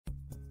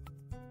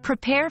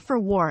Prepare for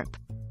warp.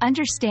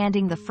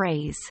 Understanding the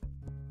phrase.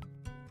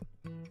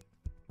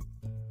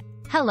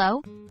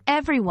 Hello,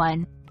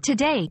 everyone.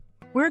 Today,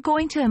 we're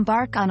going to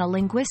embark on a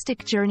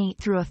linguistic journey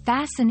through a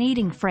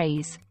fascinating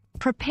phrase,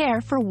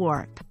 prepare for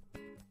warp.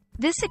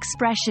 This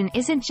expression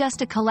isn't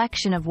just a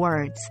collection of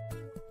words.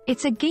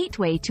 It's a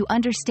gateway to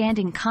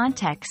understanding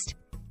context,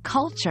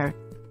 culture,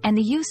 and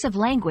the use of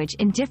language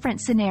in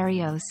different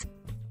scenarios.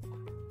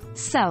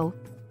 So,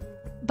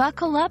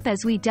 buckle up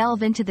as we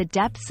delve into the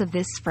depths of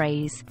this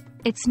phrase,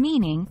 its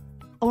meaning,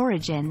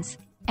 origins,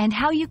 and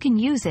how you can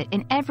use it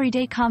in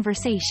everyday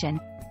conversation.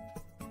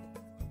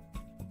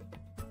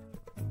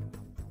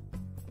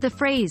 The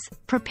phrase,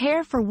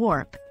 prepare for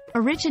warp,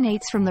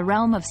 originates from the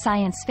realm of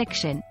science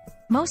fiction,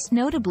 most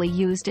notably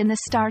used in the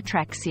Star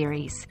Trek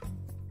series.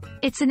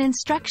 It's an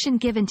instruction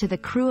given to the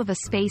crew of a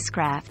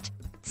spacecraft,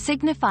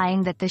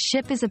 signifying that the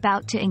ship is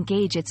about to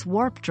engage its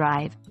warp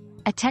drive,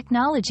 a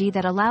technology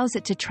that allows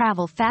it to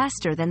travel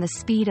faster than the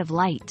speed of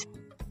light.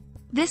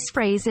 This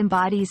phrase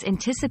embodies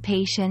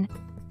anticipation,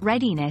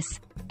 readiness,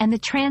 and the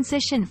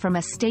transition from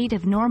a state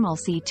of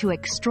normalcy to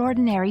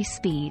extraordinary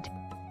speed.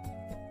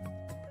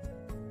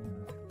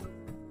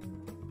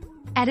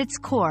 At its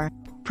core,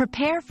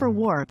 prepare for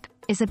warp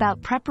is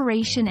about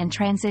preparation and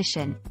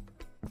transition.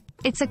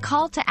 It's a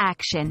call to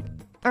action,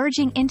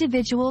 urging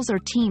individuals or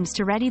teams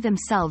to ready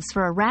themselves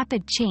for a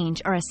rapid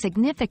change or a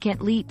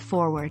significant leap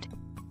forward.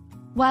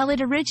 While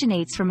it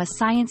originates from a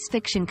science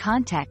fiction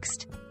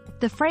context,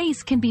 the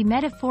phrase can be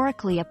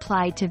metaphorically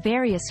applied to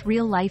various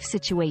real-life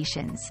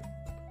situations.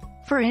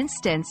 For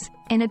instance,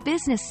 in a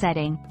business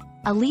setting,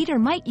 a leader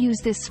might use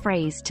this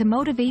phrase to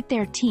motivate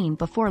their team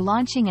before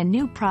launching a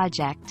new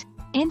project,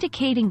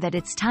 indicating that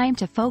it's time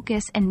to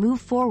focus and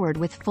move forward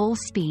with full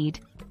speed.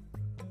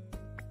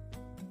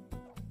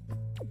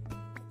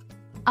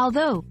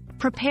 Although,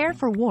 prepare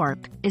for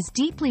warp is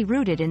deeply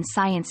rooted in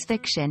science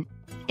fiction,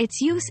 its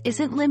use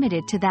isn't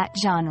limited to that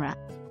genre.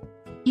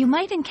 You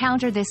might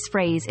encounter this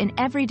phrase in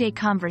everyday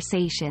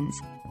conversations,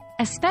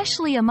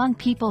 especially among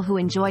people who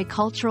enjoy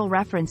cultural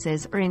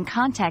references or in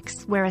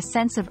contexts where a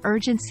sense of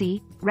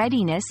urgency,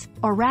 readiness,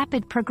 or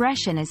rapid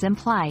progression is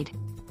implied.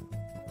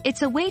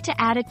 It's a way to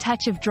add a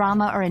touch of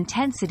drama or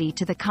intensity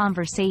to the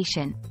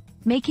conversation,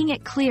 making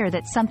it clear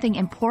that something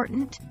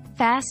important,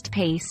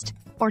 fast-paced,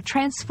 or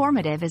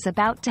transformative is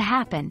about to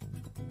happen.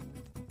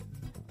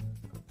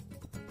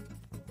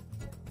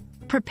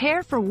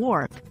 Prepare for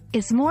warp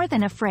is more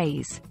than a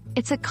phrase.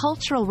 It's a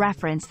cultural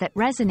reference that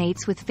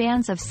resonates with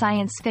fans of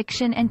science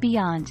fiction and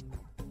beyond.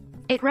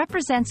 It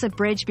represents a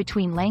bridge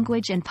between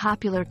language and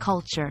popular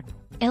culture,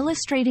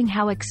 illustrating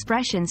how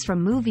expressions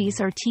from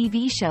movies or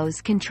TV shows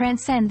can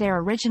transcend their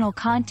original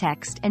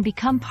context and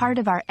become part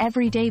of our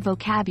everyday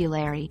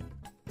vocabulary.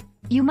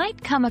 You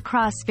might come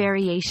across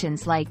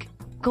variations like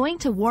going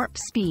to warp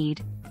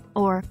speed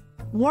or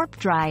warp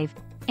drive,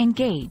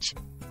 engage,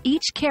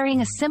 each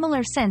carrying a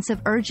similar sense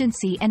of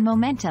urgency and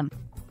momentum.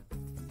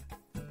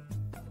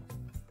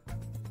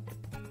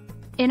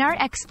 In our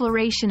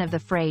exploration of the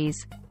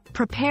phrase,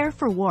 prepare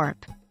for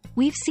warp,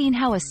 we've seen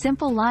how a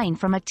simple line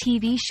from a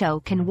TV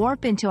show can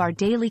warp into our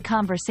daily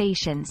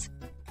conversations,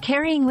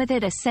 carrying with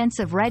it a sense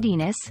of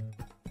readiness,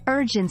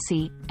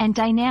 urgency, and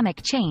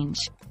dynamic change.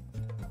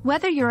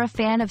 Whether you're a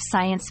fan of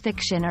science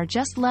fiction or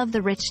just love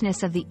the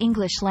richness of the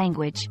English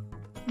language,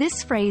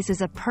 this phrase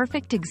is a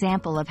perfect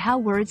example of how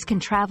words can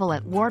travel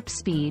at warp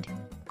speed,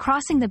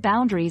 crossing the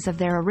boundaries of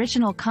their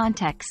original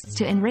contexts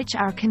to enrich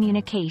our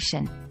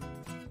communication.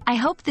 I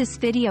hope this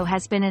video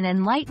has been an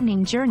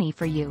enlightening journey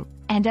for you,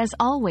 and as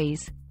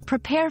always,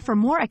 prepare for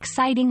more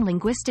exciting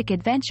linguistic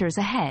adventures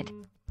ahead.